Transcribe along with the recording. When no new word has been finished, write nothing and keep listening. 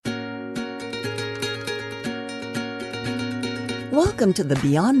Welcome to the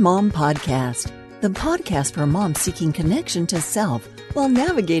Beyond Mom podcast, the podcast for moms seeking connection to self while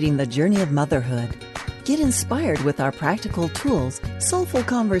navigating the journey of motherhood. Get inspired with our practical tools, soulful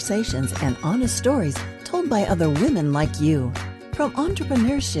conversations, and honest stories told by other women like you. From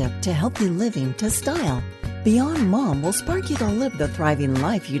entrepreneurship to healthy living to style, Beyond Mom will spark you to live the thriving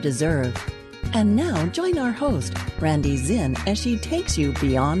life you deserve. And now join our host, Randi Zinn, as she takes you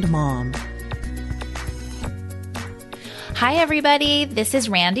beyond mom. Hi, everybody. This is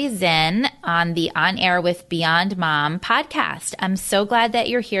Randi Zinn on the On Air with Beyond Mom podcast. I'm so glad that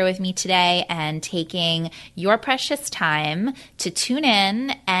you're here with me today and taking your precious time to tune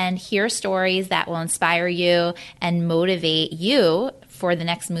in and hear stories that will inspire you and motivate you for the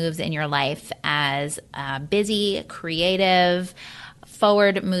next moves in your life as a busy, creative,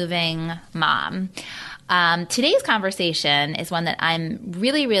 forward-moving mom. Today's conversation is one that I'm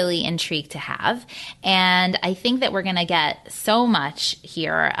really, really intrigued to have. And I think that we're going to get so much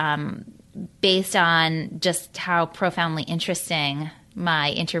here based on just how profoundly interesting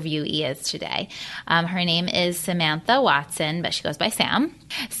my interviewee is today. Her name is Samantha Watson, but she goes by Sam.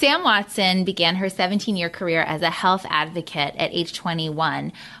 Sam Watson began her 17-year career as a health advocate at age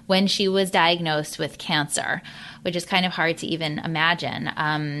 21 when she was diagnosed with cancer, which is kind of hard to even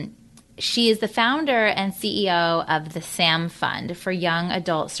imagine. She is the founder and CEO of the SAM Fund for Young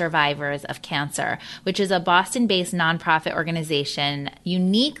Adult Survivors of Cancer, which is a Boston-based nonprofit organization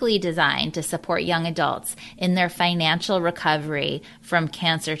uniquely designed to support young adults in their financial recovery from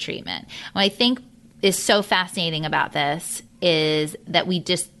cancer treatment. What I think is so fascinating about this is that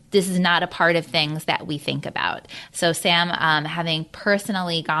this is not a part of things that we think about. So Sam, having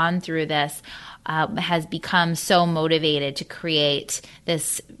personally gone through this, has become so motivated to create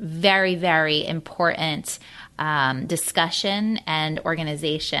this very, very important discussion and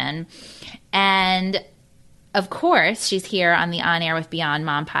organization. And of course, she's here on the On Air with Beyond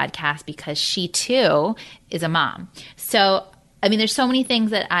Mom podcast because she too is a mom. So, I mean, there's so many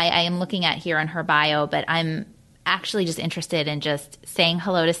things that I am looking at here on her bio, but I'm actually just interested in just saying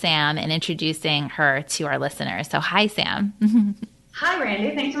hello to Sam and introducing her to our listeners. So hi, Sam. Hi,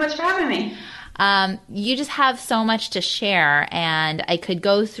 Randi. Thanks so much for having me. You just have so much to share, and I could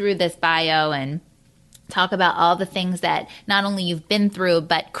go through this bio and talk about all the things that not only you've been through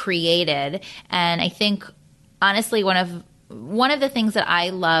but created. And I think, honestly, one of the things that I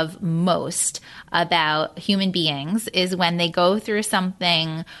love most about human beings is when they go through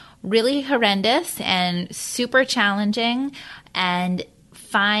something really horrendous and super challenging and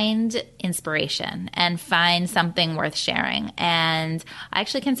find inspiration and find something worth sharing. And I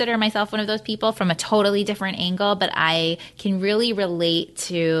actually consider myself one of those people from a totally different angle, but I can really relate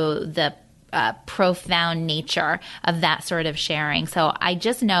to the profound nature of that sort of sharing. So I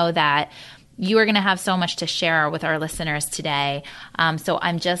just know that you are going to have so much to share with our listeners today. So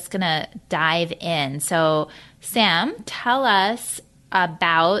I'm just going to dive in. So Sam, tell us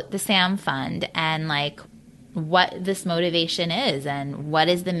about the SAM Fund and what this motivation is and what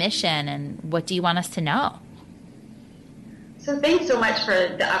is the mission and what do you want us to know? So thanks so much for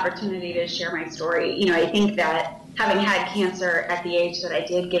the opportunity to share my story. I think that having had cancer at the age that I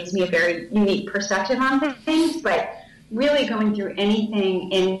did gives me a very unique perspective on things, but really going through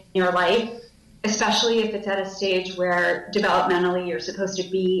anything in your life, especially if it's at a stage where developmentally you're supposed to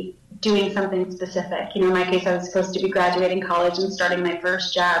be doing something specific. In my case, I was supposed to be graduating college and starting my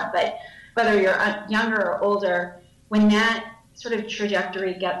first job, but whether you're younger or older, when that sort of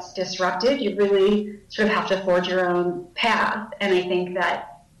trajectory gets disrupted, you really sort of have to forge your own path. And I think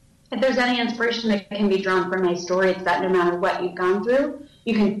that if there's any inspiration that can be drawn from my story, it's that no matter what you've gone through,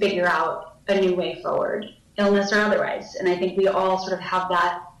 you can figure out a new way forward, illness or otherwise. And I think we all sort of have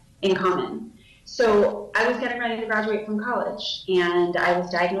that in common. So I was getting ready to graduate from college, and I was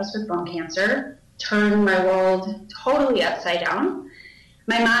diagnosed with bone cancer, turned my world totally upside down.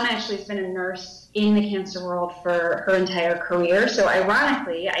 My mom actually has been a nurse in the cancer world for her entire career. So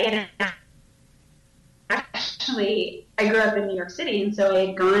ironically, I grew up in New York City, and so I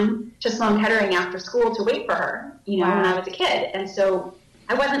had gone to Sloan Kettering after school to wait for her, when I was a kid. And so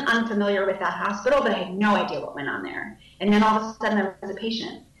I wasn't unfamiliar with that hospital, but I had no idea what went on there. And then all of a sudden I was a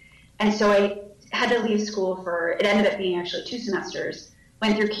patient. And so I had to leave school it ended up being actually 2 semesters,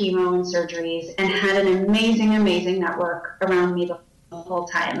 went through chemo and surgeries, and had an amazing, amazing network around me the whole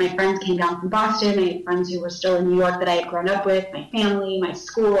time. My friends came down from Boston. I had friends who were still in New York that I had grown up with, my family, my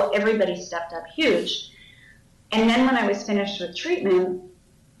school, everybody stepped up huge. And then when I was finished with treatment,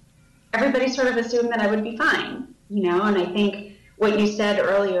 everybody sort of assumed that I would be fine, and I think what you said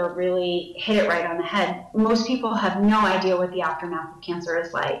earlier really hit it right on the head. Most people have no idea what the aftermath of cancer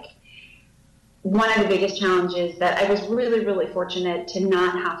is like. one of the biggest challenges that I was really, really fortunate to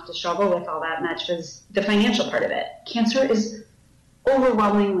not have to struggle with all that much was the financial part of it. Cancer is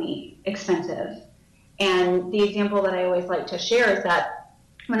overwhelmingly expensive. And the example that I always like to share is that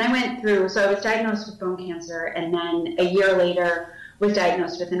when I went through, so I was diagnosed with bone cancer, and then a year later was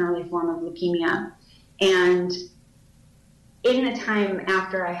diagnosed with an early form of leukemia. And in the time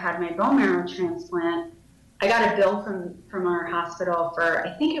after I had my bone marrow transplant, I got a bill from our hospital for,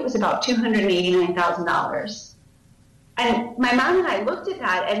 I think it was about $289,000. And my mom and I looked at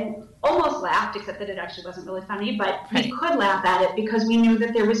that and almost laughed, except that it actually wasn't really funny, but right. We could laugh at it because we knew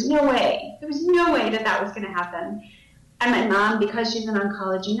that there was no way that that was going to happen. And my mom, because she's an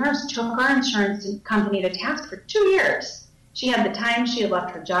oncology nurse, took our insurance company to task for 2 years. She had the time, she had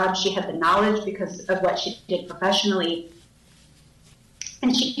left her job, she had the knowledge because of what she did professionally.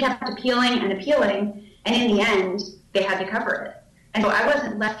 And she kept appealing, and in the end, they had to cover it. And so I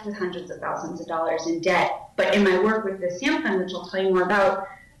wasn't left with hundreds of thousands of dollars in debt. But in my work with the SAM Fund, which I'll tell you more about,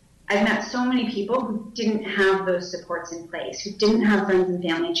 I've met so many people who didn't have those supports in place, who didn't have friends and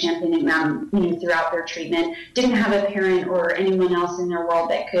family championing them, throughout their treatment, didn't have a parent or anyone else in their world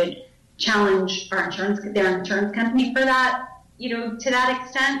that could challenge their insurance company for that, to that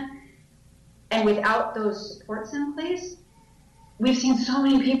extent. And without those supports in place, we've seen so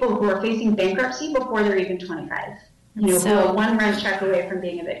many people who are facing bankruptcy before they're even 25, who are one rent check away from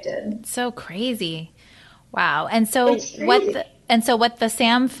being evicted. So crazy. Wow. And so what the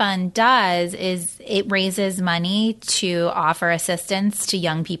SAM Fund does is it raises money to offer assistance to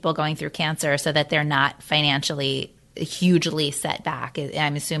young people going through cancer so that they're not financially hugely set back.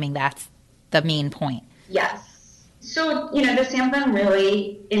 I'm assuming that's the main point. Yes. So, the SAM Fund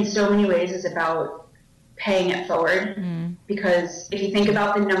really, in so many ways, is about paying it forward. Because if you think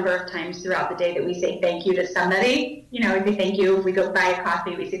about the number of times throughout the day that we say thank you to somebody, we say thank you if we go buy a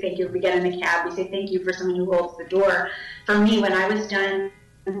coffee, we say thank you if we get in the cab, we say thank you for someone who holds the door. For me, when I was done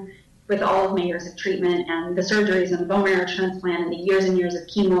with all of my years of treatment and the surgeries and the bone marrow transplant and the years and years of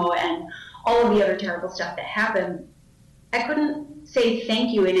chemo and all of the other terrible stuff that happened, I couldn't say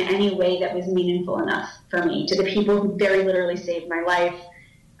thank you in any way that was meaningful enough for me to the people who very literally saved my life.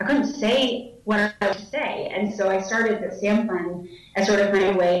 I couldn't say what I would say. And so I started the SAM Fund as sort of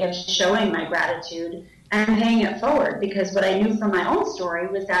my way of showing my gratitude and paying it forward, because what I knew from my own story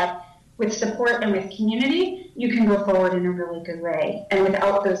was that with support and with community, you can go forward in a really good way. And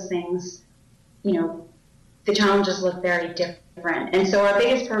without those things, the challenges look very different. And so our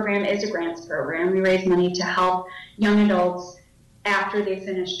biggest program is a grants program. We raise money to help young adults after they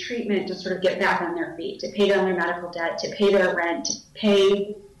finish treatment to sort of get back on their feet, to pay down their medical debt, to pay their rent, to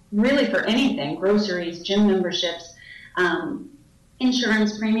pay really for anything, groceries, gym memberships,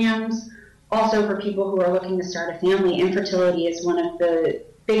 insurance premiums. Also for people who are looking to start a family, infertility is one of the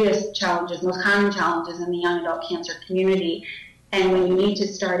biggest challenges, most common challenges in the young adult cancer community. And when you need to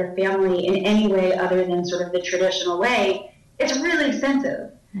start a family in any way other than sort of the traditional way, it's really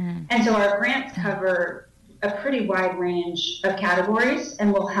expensive. And so our grants cover a pretty wide range of categories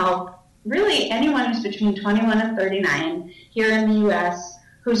and will help really anyone who's between 21 and 39 here in the U.S.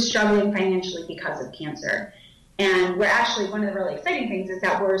 who's struggling financially because of cancer. And we're actually, one of the really exciting things is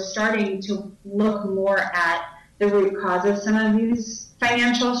that we're starting to look more at the root cause of some of these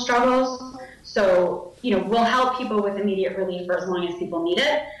financial struggles. So, we'll help people with immediate relief for as long as people need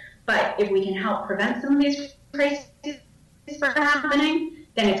it. But if we can help prevent some of these crises from happening,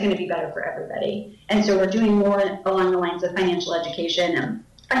 then it's going to be better for everybody. And so we're doing more along the lines of financial education and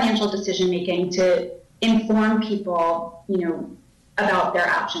financial decision making to inform people, about their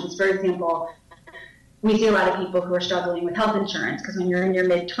options. For example, we see a lot of people who are struggling with health insurance because when you're in your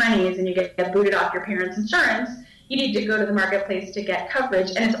mid-20s and you get booted off your parents' insurance, you need to go to the marketplace to get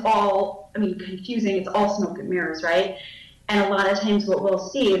coverage. And it's all, confusing. It's all smoke and mirrors, right? And a lot of times what we'll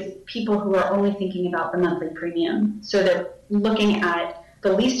see is people who are only thinking about the monthly premium. So they're looking at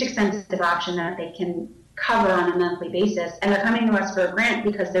the least expensive option that they can cover on a monthly basis. And they're coming to us for a grant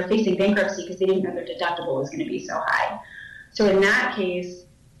because they're facing bankruptcy because they didn't know their deductible was going to be so high. So in that case,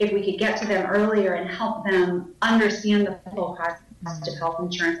 if we could get to them earlier and help them understand the full cost of health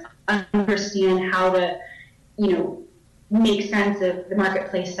insurance, understand how to, make sense of the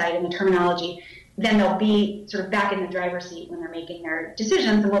marketplace side and the terminology, then they'll be sort of back in the driver's seat when they're making their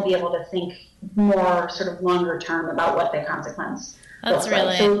decisions, and we'll be able to think more sort of longer term about what the consequence looks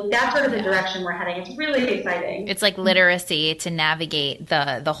like. So that's sort of the direction we're heading. It's really exciting. It's like literacy to navigate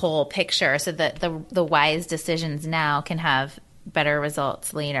the whole picture so that the wise decisions now can have better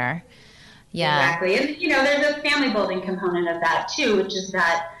results later. Yeah. Exactly. And, there's a family building component of that too, which is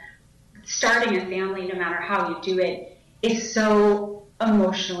that starting a family, no matter how you do it, is so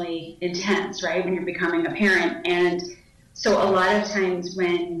emotionally intense, right, when you're becoming a parent. And so a lot of times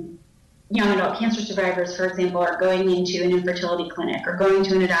when young adult cancer survivors, for example, are going into an infertility clinic or going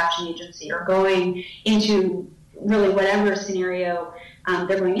to an adoption agency or going into really whatever scenario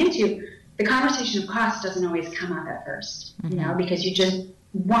they're going into, the conversation of cost doesn't always come up at first, you know, because you just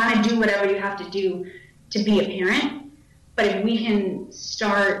want to do whatever you have to do to be a parent. But if we can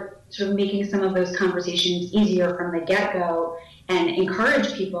start sort of making some of those conversations easier from the get-go and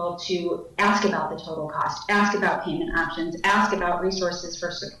encourage people to ask about the total cost, ask about payment options, ask about resources for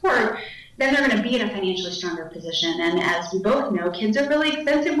support, then they're going to be in a financially stronger position. And as we both know, kids are really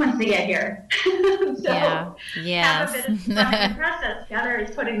expensive once they get here. So have a bit of the process together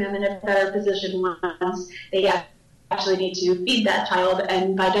is putting them in a better position once they actually need to feed that child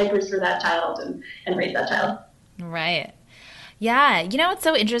and buy diapers for that child and raise that child. Right. Yeah. You know, it's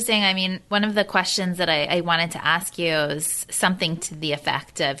so interesting. I mean, one of the questions that I wanted to ask you is something to the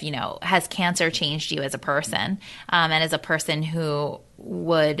effect of, you know, has cancer changed you as a person, and as a person who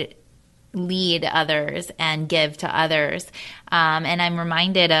would lead others and give to others? And I'm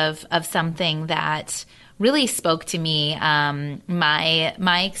reminded of something that really spoke to me. My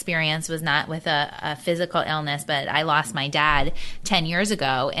experience was not with a physical illness, but I lost my dad 10 years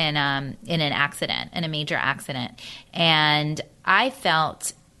ago in an accident, in a major accident. And I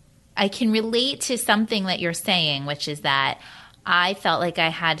felt I can relate to something that you're saying, which is that I felt like I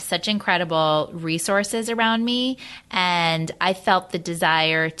had such incredible resources around me, and I felt the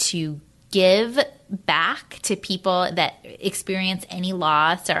desire to give back to people that experience any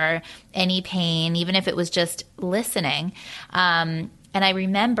loss or any pain, even if it was just listening. And I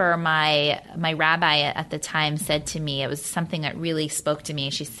remember my rabbi at the time said to me, it was something that really spoke to me.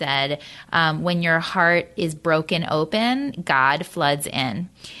 She said, when your heart is broken open, God floods in.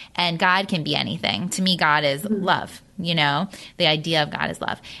 And God can be anything. To me, God is love. You know, the idea of God is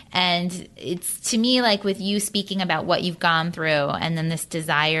love. And it's, to me, like with you speaking about what you've gone through and then this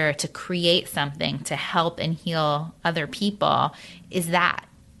desire to create something to help and heal other people is that.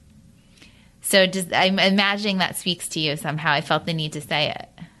 So I'm imagining that speaks to you somehow. I felt the need to say it.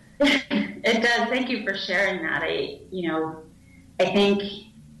 It does. Thank you for sharing that. I think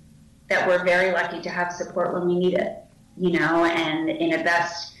that we're very lucky to have support when we need it, you know, and in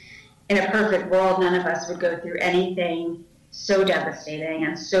a perfect world, none of us would go through anything so devastating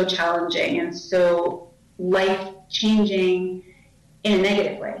and so challenging and so life-changing in a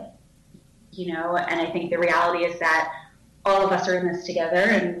negative way, you know. And I think the reality is that all of us are in this together.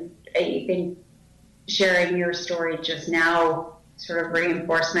 And I think sharing your story just now sort of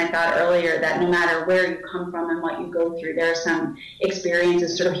reinforced my thought earlier that no matter where you come from and what you go through, there are some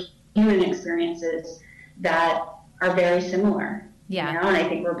experiences, sort of human experiences, that are very similar. Yeah. You know, and I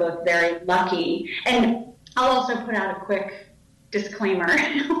think we're both very lucky. And I'll also put out a quick disclaimer,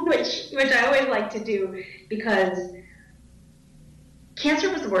 which I always like to do, because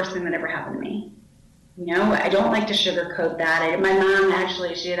cancer was the worst thing that ever happened to me. You know, I don't like to sugarcoat that. My mom,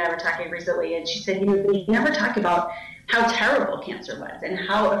 actually, she and I were talking recently, and she said, you never talk about how terrible cancer was and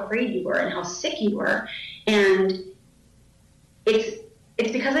how afraid you were and how sick you were. And it's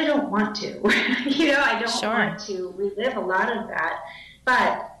because I don't want to. You know, I don't want to relive a lot of that.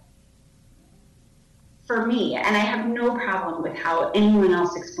 But for me, and I have no problem with how anyone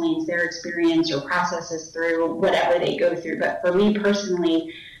else explains their experience or processes through whatever they go through, but for me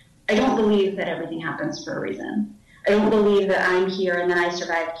personally, I don't believe that everything happens for a reason. I don't believe that I'm here and that I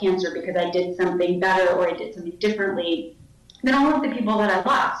survived cancer because I did something better or I did something differently than all of the people that I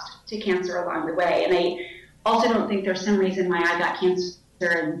lost to cancer along the way. And I also don't think there's some reason why I got cancer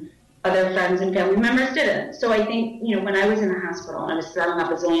and other friends and family members didn't. So I think, you know, when I was in the hospital and I was throwing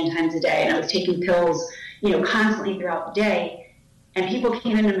up a zillion times a day and I was taking pills, you know, constantly throughout the day, and people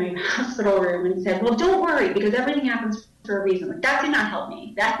came into my hospital room and said, well, don't worry because everything happens for a reason. Like, that did not help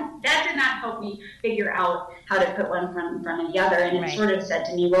me. That did not help me figure out how to put one in front of the other. And it sort of said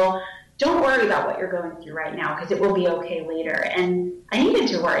to me, well, don't worry about what you're going through right now because it will be okay later. And I needed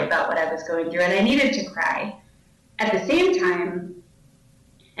to worry about what I was going through and I needed to cry. At the same time,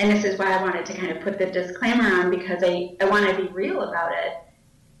 and this is why I wanted to kind of put the disclaimer on because I want to be real about it.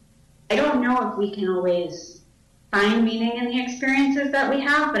 I don't know if we can always find meaning in the experiences that we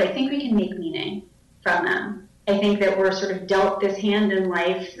have, but I think we can make meaning from them. I think that we're sort of dealt this hand in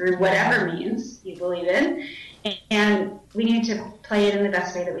life through whatever means you believe in, and we need to play it in the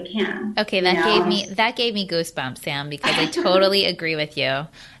best way that we can. Okay, that gave me goosebumps, Sam, because I totally agree with you.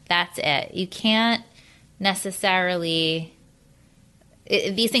 That's it. You can't necessarily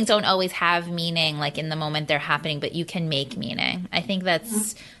these things don't always have meaning like in the moment they're happening, but you can make meaning. I think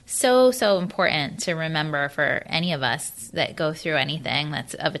that's so important to remember for any of us that go through anything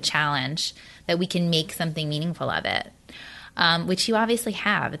that's of a challenge, that we can make something meaningful of it, which you obviously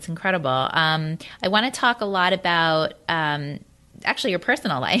have. It's incredible. I want to talk a lot about actually your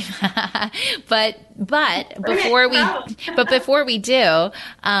personal life, but before we do,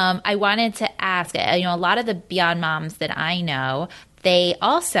 I wanted to ask, a lot of the Beyond Moms that I know, they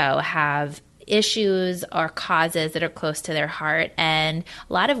also have issues or causes that are close to their heart. And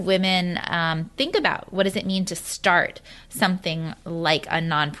a lot of women think about, what does it mean to start something like a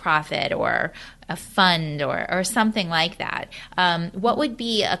nonprofit or a fund or something like that? What would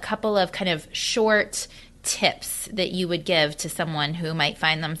be a couple of kind of short tips that you would give to someone who might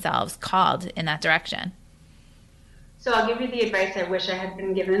find themselves called in that direction? So I'll give you the advice I wish I had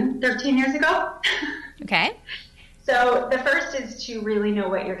been given 13 years ago. Okay. So the first is to really know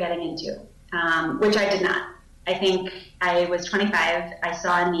what you're getting into, which I did not. I think I was 25. I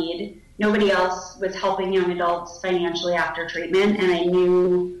saw a need. Nobody else was helping young adults financially after treatment, and I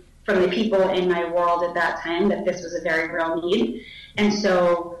knew from the people in my world at that time that this was a very real need. And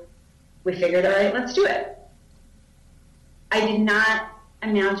so we figured, all right, let's do it. I did not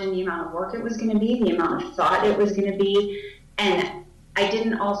imagine the amount of work it was going to be, the amount of thought it was going to be, and I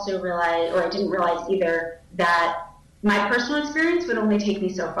didn't realize either that my personal experience would only take me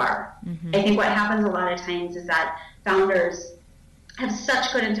so far. Mm-hmm. I think what happens a lot of times is that founders have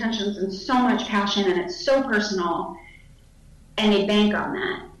such good intentions and so much passion, and it's so personal, and they bank on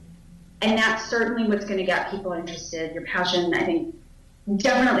that. And that's certainly what's going to get people interested. Your passion, I think,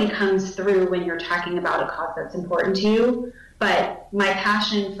 definitely comes through when you're talking about a cause that's important to you. But my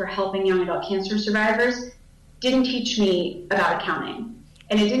passion for helping young adult cancer survivors didn't teach me about accounting,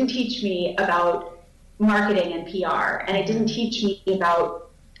 and it didn't teach me about marketing and PR, and it didn't teach me about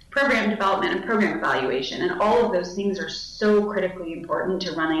program development and program evaluation, and all of those things are so critically important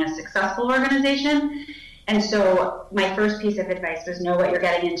to running a successful organization. And so my first piece of advice was know what you're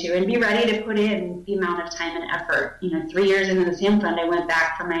getting into and be ready to put in the amount of time and effort. 3 years into the SAM Fund, I went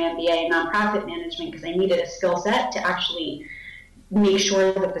back for my MBA in nonprofit management because I needed a skill set to actually make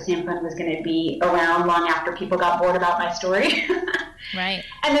sure that the SAM Fund was going to be around long after people got bored about my story. Right.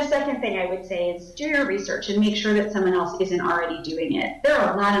 And the second thing I would say is do your research and make sure that someone else isn't already doing it. There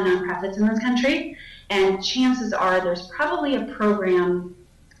are a lot of nonprofits in this country, and chances are there's probably a program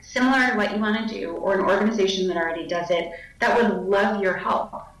similar to what you want to do, or an organization that already does it, that would love your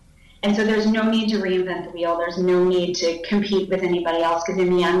help. And so there's no need to reinvent the wheel. There's no need to compete with anybody else, because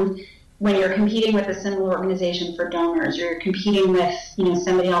in the end, when you're competing with a similar organization for donors, or you're competing with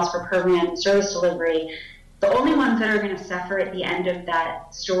somebody else for program service delivery, the only ones that are going to suffer at the end of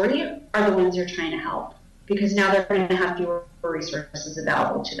that story are the ones you're trying to help, because now they're going to have fewer resources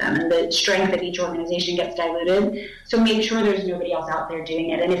available to them, and the strength of each organization gets diluted. So make sure there's nobody else out there doing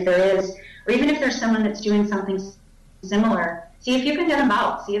it. And if there is, or even if there's someone that's doing something similar, see if you can get them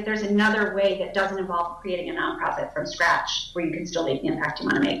out. See if there's another way that doesn't involve creating a nonprofit from scratch where you can still make the impact you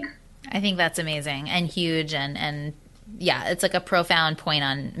want to make. I think that's amazing and huge, and yeah, it's like a profound point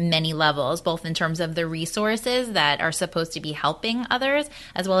on many levels, both in terms of the resources that are supposed to be helping others,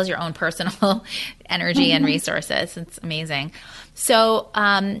 as well as your own personal energy and resources. It's amazing. So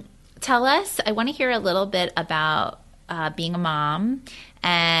tell us, I want to hear a little bit about being a mom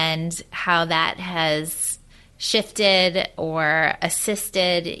and how that has shifted or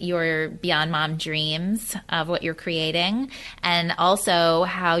assisted your Beyond Mom dreams of what you're creating, and also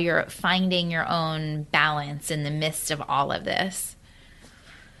how you're finding your own balance in the midst of all of this.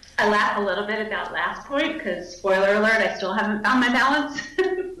 I laugh a little bit at that last point because, spoiler alert, I still haven't found my balance.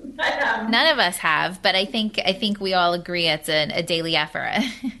 But, none of us have, but I think we all agree it's a daily effort.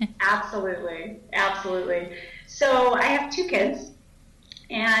 Absolutely. So I have 2 kids,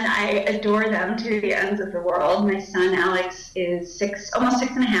 and I adore them to the ends of the world. My son, Alex, is 6, almost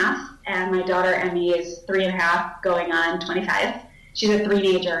 6.5, and my daughter, Emmy, is 3.5, going on 25. She's a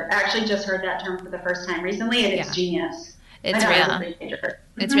three-nager. I actually just heard that term for the first time recently, and it's genius. It's real.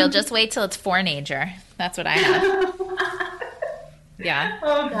 It's real. Just wait till it's 4-nager. That's what I have. Yeah.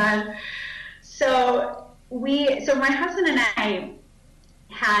 Oh, God. So my husband and I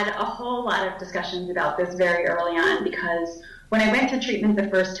had a whole lot of discussions about this very early on, because when I went to treatment the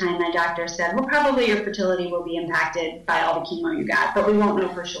first time, my doctor said, well, probably your fertility will be impacted by all the chemo you got, but we won't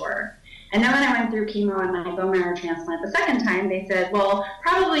know for sure. And then when I went through chemo and my bone marrow transplant the second time, they said, well,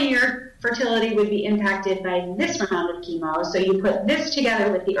 probably your fertility would be impacted by this round of chemo, so you put this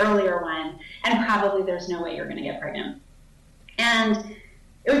together with the earlier one, and probably there's no way you're going to get pregnant. And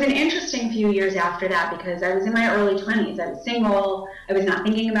it was an interesting few years after that because I was in my early 20s. I was single. I was not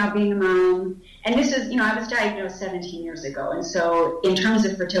thinking about being a mom. And this is, I was diagnosed 17 years ago. And so in terms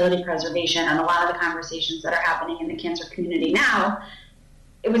of fertility preservation and a lot of the conversations that are happening in the cancer community now,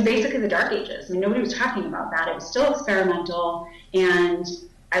 it was basically the dark ages. I mean, nobody was talking about that. It was still experimental, and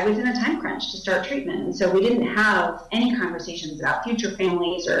I was in a time crunch to start treatment. And so we didn't have any conversations about future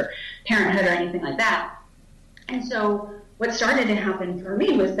families or parenthood or anything like that. And so what started to happen for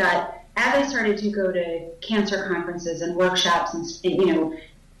me was that as I started to go to cancer conferences and workshops and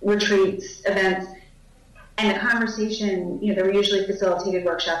retreats, events, and the conversation, there were usually facilitated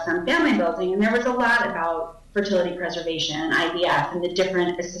workshops on family building, and there was a lot about fertility preservation and IVF and the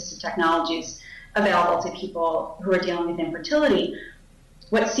different assistive technologies available to people who are dealing with infertility.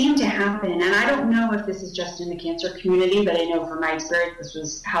 What seemed to happen, and I don't know if this is just in the cancer community, but I know from my experience this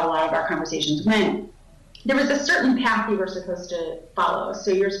was how a lot of our conversations went. There was a certain path you were supposed to follow.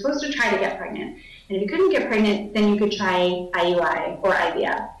 So you're supposed to try to get pregnant. And if you couldn't get pregnant, then you could try IUI or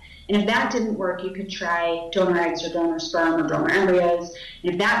IVF. And if that didn't work, you could try donor eggs or donor sperm or donor embryos.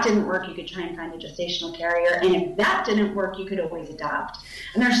 And if that didn't work, you could try and find a gestational carrier. And if that didn't work, you could always adopt.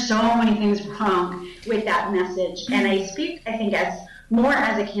 And there's so many things wrong with that message. And I speak, I think, more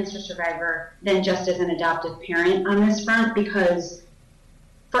as a cancer survivor than just as an adoptive parent on this front, because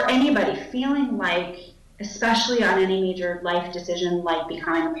for anybody feeling like, especially on any major life decision like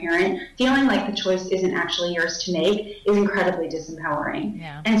becoming a parent, feeling like the choice isn't actually yours to make is incredibly disempowering.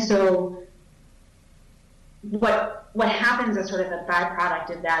 Yeah. And so what happens as sort of a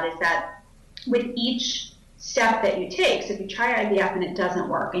byproduct of that is that with each step that you take, so if you try IVF and it doesn't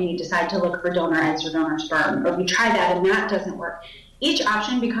work and you decide to look for donor eggs or donor sperm, or if you try that and that doesn't work, each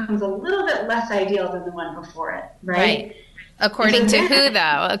option becomes a little bit less ideal than the one before it, right? According to who,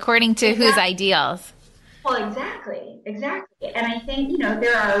 though? According to whose ideals? Well, exactly. And I think,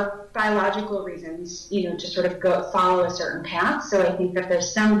 there are biological reasons, to sort of follow a certain path. So I think that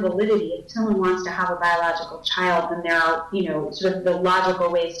there's some validity. If someone wants to have a biological child, then there are, sort of the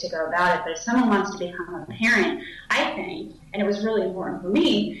logical ways to go about it. But if someone wants to become a parent, I think, and it was really important for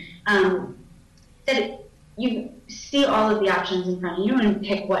me, that you see all of the options in front of you and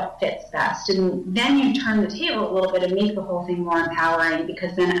pick what fits best. And then you turn the table a little bit and make the whole thing more empowering,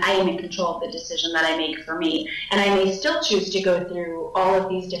 because then I am in control of the decision that I make for me. And I may still choose to go through all of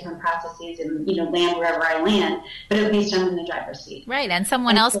these different processes and, land wherever I land, but at least I'm in the driver's seat. Right. And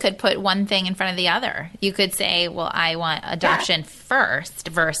someone else could put one thing in front of the other. You could say, well, I want adoption first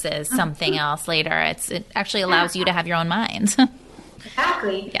versus something else later. It actually allows you to have your own mind.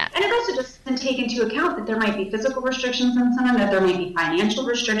 Exactly. Yeah. And it also just doesn't take into account that there might be physical restrictions on someone, that there might be financial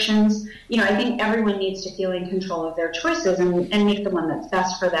restrictions. I think everyone needs to feel in control of their choices and make the one that's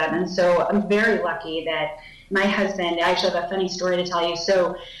best for them. And so I'm very lucky that my husband, I actually have a funny story to tell you.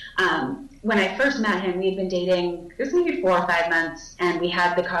 So when I first met him, we'd been dating, it was maybe 4 or 5 months, and we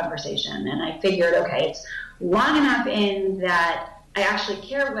had the conversation. And I figured, okay, it's long enough in that I actually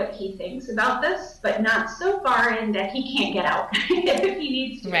care what he thinks about this, but not so far in that he can't get out if he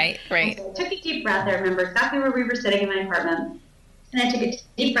needs to. Right. So I took a deep breath. I remember exactly where we were sitting in my apartment. And I took a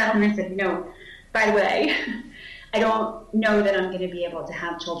deep breath and I said, by the way, I don't know that I'm going to be able to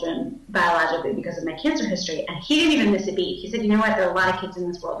have children biologically because of my cancer history. And he didn't even miss a beat. He said, you know what, there are a lot of kids in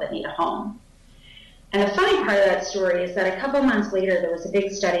this world that need a home. And the funny part of that story is that a couple months later, there was a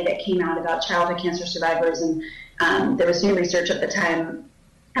big study that came out about childhood cancer survivors, and there was new research at the time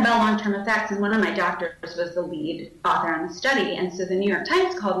about long-term effects, and one of my doctors was the lead author on the study. And so the New York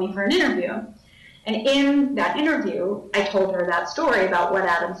Times called me for an interview. And in that interview, I told her that story about what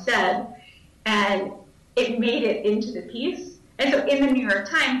Adam said, and it made it into the piece. And so in the New York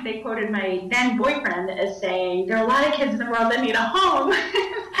Times, they quoted my then boyfriend as saying, there are a lot of kids in the world that need a home.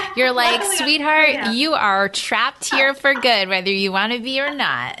 You're like, sweetheart, you are trapped here for good, whether you want to be or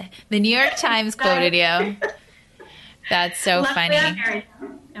not. The New York Times quoted you. That's so funny. I'm married,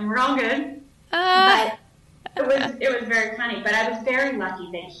 and we're all good. But it was very funny. But I was very lucky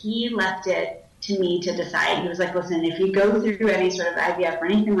that he left it to me to decide. He was like, listen, if you go through any sort of IVF or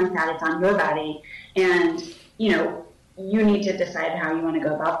anything like that, it's on your body. And, you need to decide how you want to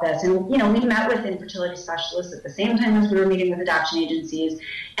go about this. And, we met with infertility specialists at the same time as we were meeting with adoption agencies,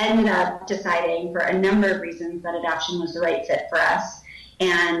 ended up deciding for a number of reasons that adoption was the right fit for us.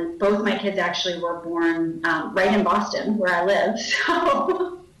 And both my kids actually were born right in Boston, where I live.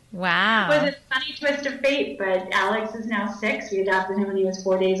 So wow. It was a funny twist of fate, but Alex is now 6. We adopted him when he was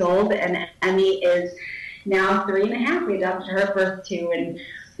 4 days old, and Emmy is now 3.5. We adopted her at birth too. And,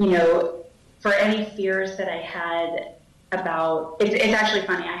 for any fears that I had about, it's actually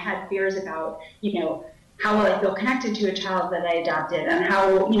funny, I had fears about, how will I feel connected to a child that I adopted, and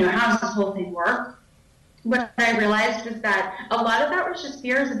how does this whole thing work? What I realized was that a lot of that was just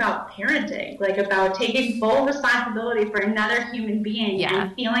fears about parenting, like about taking full responsibility for another human being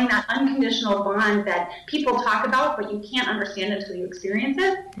and feeling that unconditional bond that people talk about, but you can't understand until you experience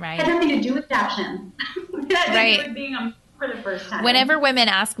it. Right. It had nothing to do with adoption. It had to do with being a mom for the first time. Whenever women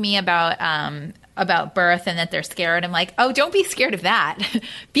ask me about birth and that they're scared, I'm like, oh, don't be scared of that.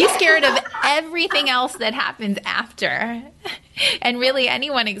 Be scared of everything else that happens after. And really,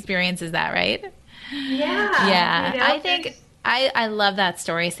 anyone experiences that, right? Yeah. I think I love that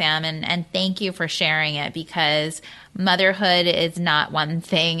story, Sam, and thank you for sharing it, because motherhood is not one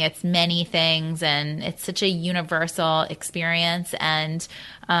thing, it's many things, and it's such a universal experience. And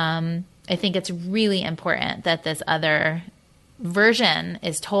I think it's really important that this other version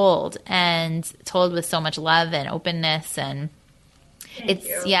is told, and told with so much love and openness. And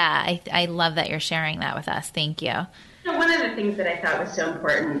I love that you're sharing that with us. Thank you. One of the things that I thought was so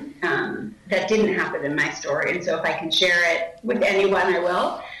important that didn't happen in my story, and so if I can share it with anyone, I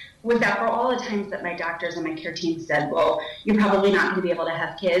will, was that for all the times that my doctors and my care team said, well, you're probably not going to be able to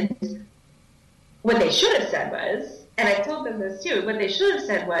have kids, what they should have said was, and I told them this too, what they should have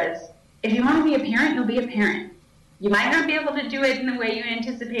said was, if you want to be a parent, you'll be a parent. You might not be able to do it in the way you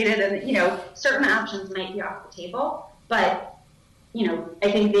anticipated, and, certain options might be off the table, but I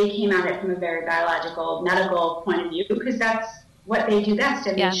think they came at it from a very biological, medical point of view, because that's what they do best,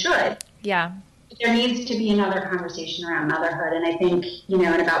 and they should. Yeah. There needs to be another conversation around motherhood, and I think,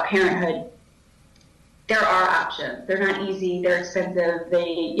 and about parenthood, there are options. They're not easy, they're expensive,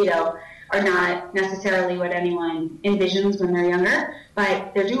 they, are not necessarily what anyone envisions when they're younger,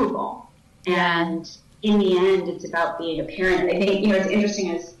 but they're doable. And in the end, it's about being a parent. I think, it's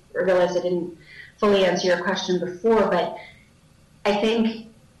interesting, I realized I didn't fully answer your question before, but I think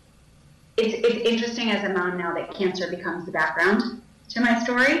it's interesting as a mom now that cancer becomes the background to my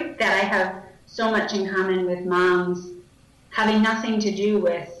story, that I have so much in common with moms having nothing to do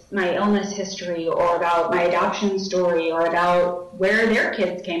with my illness history or about my adoption story or about where their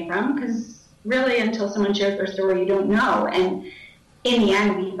kids came from, because really until someone shares their story, you don't know. And in the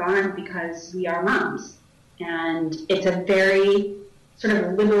end, we bond because we are moms. And it's a very sort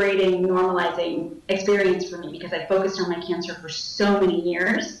of liberating, normalizing experience for me, because I focused on my cancer for so many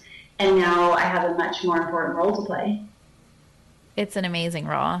years, and now I have a much more important role to play. It's an amazing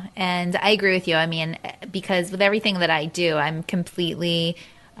role. And I agree with you. I mean, because with everything that I do, I'm completely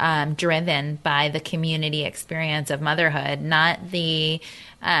driven by the community experience of motherhood, not the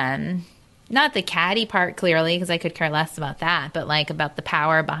catty part, clearly, because I could care less about that, but like about the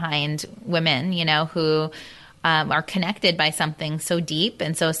power behind women, who are connected by something so deep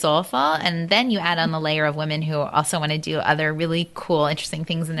and so soulful. And then you add on the layer of women who also want to do other really cool, interesting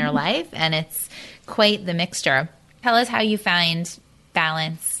things in their life. And it's quite the mixture. Tell us how you find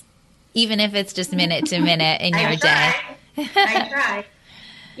balance, even if it's just minute to minute in your day. I try.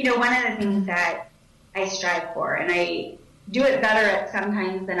 One of the things that I strive for, and I do it better at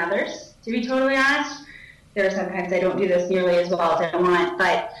sometimes than others, to be totally honest. There are sometimes I don't do this nearly as well as I want,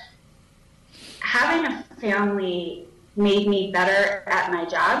 but having a family made me better at my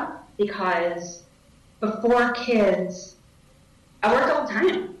job, because before kids, I worked all the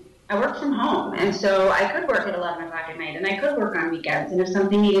time. I worked from home, and so I could work at 11 o'clock at night, and I could work on weekends, and if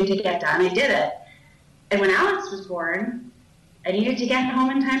something needed to get done, I did it. And when Alex was born, I needed to get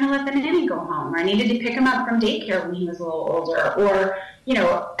home in time to let the nanny go home, or I needed to pick him up from daycare when he was a little older, or,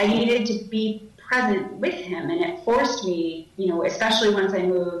 I needed to be present with him, and it forced me, especially once I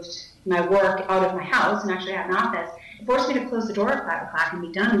moved my work out of my house and actually had an office, it forced me to close the door at 5 o'clock and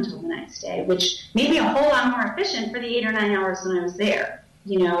be done until the next day, which made me a whole lot more efficient for the 8 or 9 hours when I was there,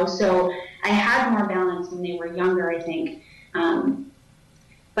 So I had more balance when they were younger, I think.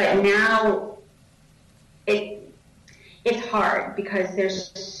 But now it's hard, because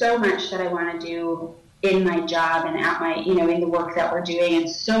there's so much that I want to do in my job and at my, in the work that we're doing, and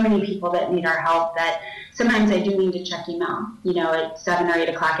so many people that need our help that sometimes I do need to check email, at 7 or 8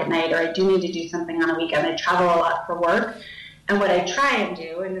 o'clock at night, or I do need to do something on a weekend. I travel a lot for work. And what I try and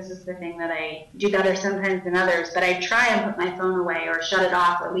do, and this is the thing that I do better sometimes than others, but I try and put my phone away or shut it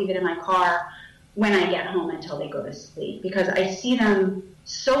off or leave it in my car when I get home until they go to sleep, because I see them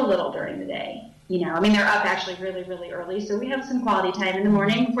so little during the day. They're up actually really, really early, so we have some quality time in the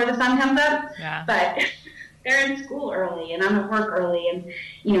morning before the sun comes up. Yeah. But they're in school early, and I'm at work early,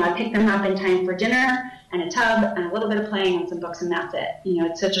 and, I pick them up in time for dinner and a tub and a little bit of playing and some books, and that's it.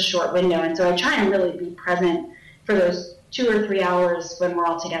 It's such a short window, and so I try and really be present for those 2 or 3 hours when we're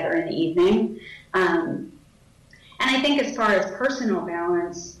all together in the evening. And I think as far as personal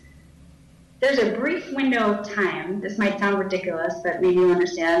balance, there's a brief window of time. This might sound ridiculous, but maybe you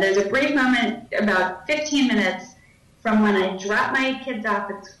understand. There's a brief moment, about 15 minutes from when I drop my kids off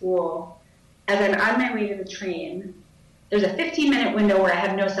at school, as I'm on my way to the train. There's a 15-minute window where I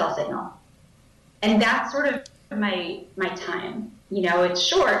have no cell signal. And that's sort of my time. You know, it's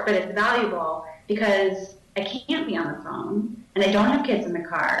short, but it's valuable because I can't be on the phone and I don't have kids in the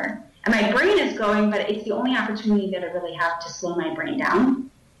car. And my brain is going, but it's the only opportunity that I really have to slow my brain down.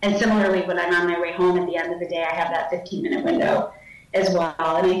 And similarly, when I'm on my way home at the end of the day, I have that 15-minute window as well.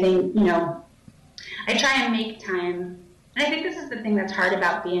 And I think, you know, I try and make time. And I think this is the thing that's hard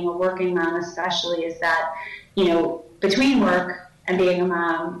about being a working mom especially, is that, you know, between work and being a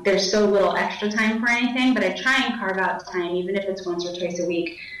mom, there's so little extra time for anything, but I try and carve out time, even if it's once or twice a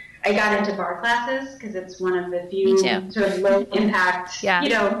week. I got into bar classes because it's one of the few sort of low impact, you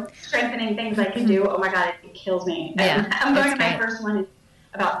know, strengthening things I can do. Oh my God, it kills me. Yeah, I'm going to my first one in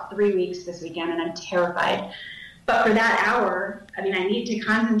about 3 weeks this weekend, and I'm terrified. But for that hour, I mean, I need to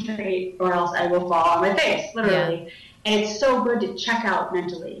concentrate or else I will fall on my face, literally. Yeah. And it's so good to check out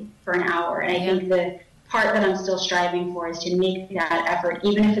mentally for an hour. And I think the part that I'm still striving for is to make that effort,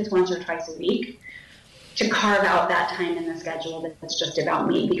 even if it's once or twice a week, to carve out that time in the schedule that's just about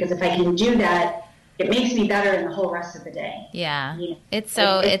me. Because if I can do that, it makes me better in the whole rest of the day. Yeah. You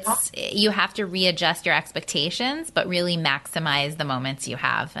know, you have to readjust your expectations, but really maximize the moments you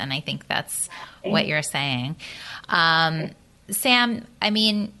have. And I think that's what you're saying. Sam, I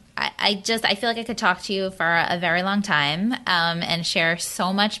mean, I feel like I could talk to you for a very long time and share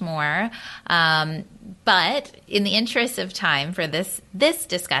so much more. But in the interest of time for this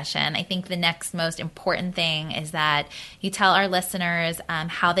discussion, I think the next most important thing is that you tell our listeners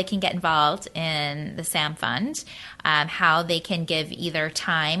how they can get involved in the SAM Fund, how they can give either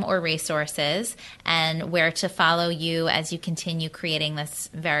time or resources, and where to follow you as you continue creating this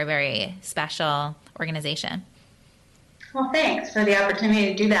very, very special organization. Well, thanks for the opportunity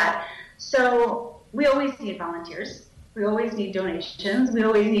to do that. So we always need volunteers. We always need donations. We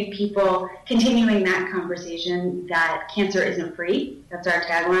always need people continuing that conversation that cancer isn't free. That's our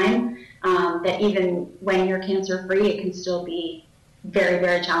tagline. That even when you're cancer free, it can still be very,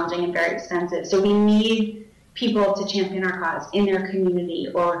 very challenging and very expensive. So we need people to champion our cause in their community,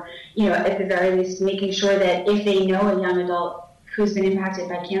 or, you know, at the very least, making sure that if they know a young adult who's been impacted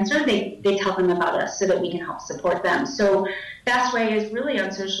by cancer, they tell them about us so that we can help support them. So best way is really on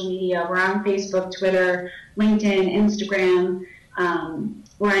social media. We're on Facebook, Twitter, LinkedIn, Instagram.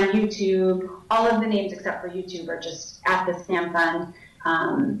 We're on YouTube. All of the names except for YouTube are just at the SAM Fund.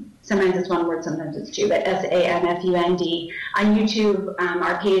 Sometimes it's one word, sometimes it's two, but SAMFUND. On YouTube,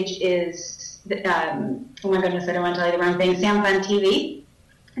 our page is, oh my goodness, I don't want to tell you the wrong thing, SAM Fund TV.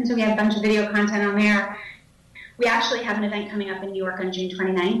 And so we have a bunch of video content on there. We actually have an event coming up in New York on June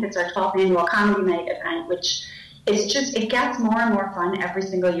 29th. It's our 12th annual Comedy Night event, which is just, it gets more and more fun every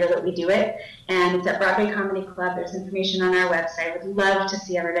single year that we do it. And it's at Broadway Comedy Club. There's information on our website. I would love to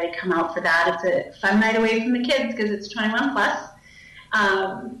see everybody come out for that. It's a fun night away from the kids because it's 21 plus.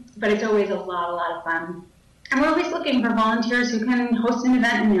 But it's always a lot of fun. And we're always looking for volunteers who can host an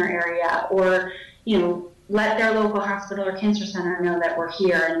event in their area, or, you know, let their local hospital or cancer center know that we're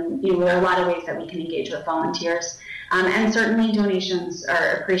here. And, you know, there are a lot of ways that we can engage with volunteers. And certainly donations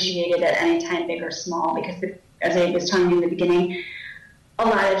are appreciated at any time, big or small, because as I was telling you in the beginning, a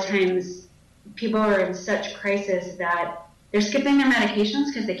lot of times people are in such crisis that they're skipping their medications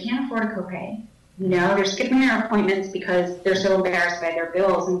because they can't afford a copay. You know, they're skipping their appointments because they're so embarrassed by their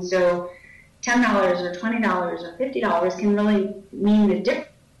bills. And so $10 or $20 or $50 can really mean the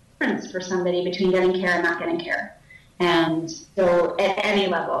difference for somebody between getting care and not getting care. And so at any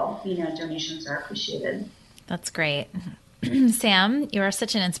level, you know, donations are appreciated. That's great. Sam, you are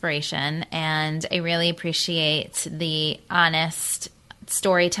such an inspiration, and I really appreciate the honest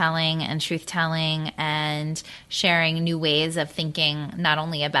storytelling and truth-telling and sharing new ways of thinking, not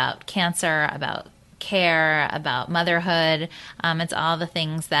only about cancer, about care, about motherhood. It's all the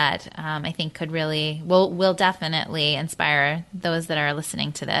things that I think could really, will definitely inspire those that are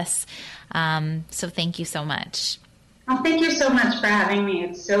listening to this. So thank you so much. Well, thank you so much for having me.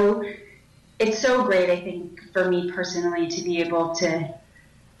 It's so great, I think, for me personally, to be able to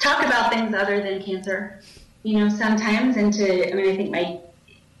talk about things other than cancer, you know, sometimes, and I think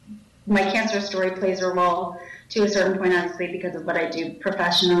my cancer story plays a role to a certain point, obviously, because of what I do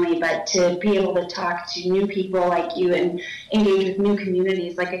professionally, but to be able to talk to new people like you and engage with new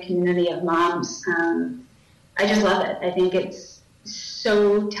communities, like a community of moms, I just love it. I think it's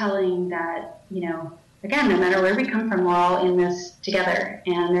so telling that, you know, again, no matter where we come from, we're all in this together.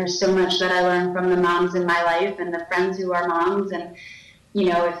 And there's so much that I learned from the moms in my life and the friends who are moms. And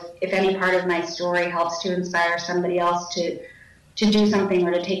if any part of my story helps to inspire somebody else to do something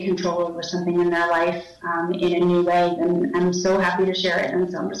or to take control over something in their life in a new way, then I'm so happy to share it. And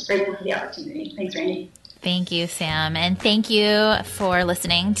so I'm just grateful for the opportunity. Thanks, Randy. Thank you, Sam. And thank you for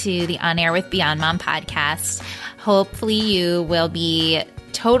listening to the On Air with Beyond Mom podcast. Hopefully you will be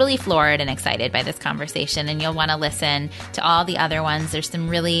totally floored and excited by this conversation, and you'll want to listen to all the other ones. There's some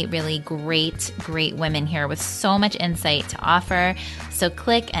really, really great women here with so much insight to offer. So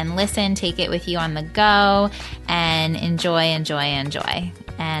click and listen, take it with you on the go, and enjoy.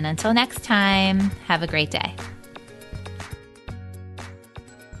 And until next time, have a great day.